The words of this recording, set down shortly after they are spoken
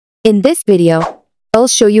In this video, I'll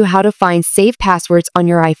show you how to find saved passwords on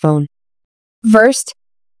your iPhone. First,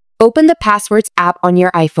 open the Passwords app on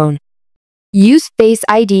your iPhone. Use Face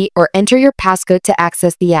ID or enter your passcode to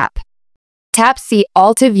access the app. Tap See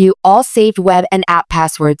All to view all saved web and app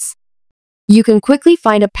passwords. You can quickly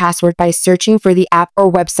find a password by searching for the app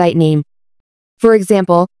or website name. For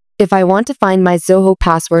example, if I want to find my Zoho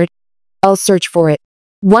password, I'll search for it.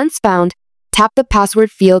 Once found, tap the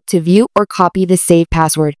password field to view or copy the saved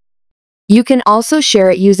password. You can also share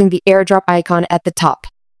it using the Airdrop icon at the top.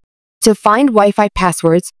 To find Wi-Fi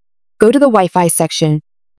passwords, go to the Wi-Fi section.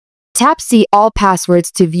 Tap See All Passwords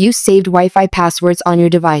to view saved Wi-Fi passwords on your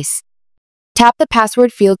device. Tap the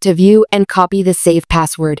password field to view and copy the saved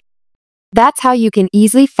password. That's how you can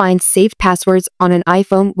easily find saved passwords on an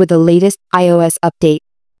iPhone with the latest iOS update.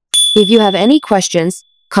 If you have any questions,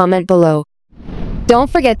 comment below. Don't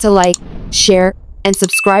forget to like, share, and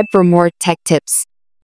subscribe for more tech tips.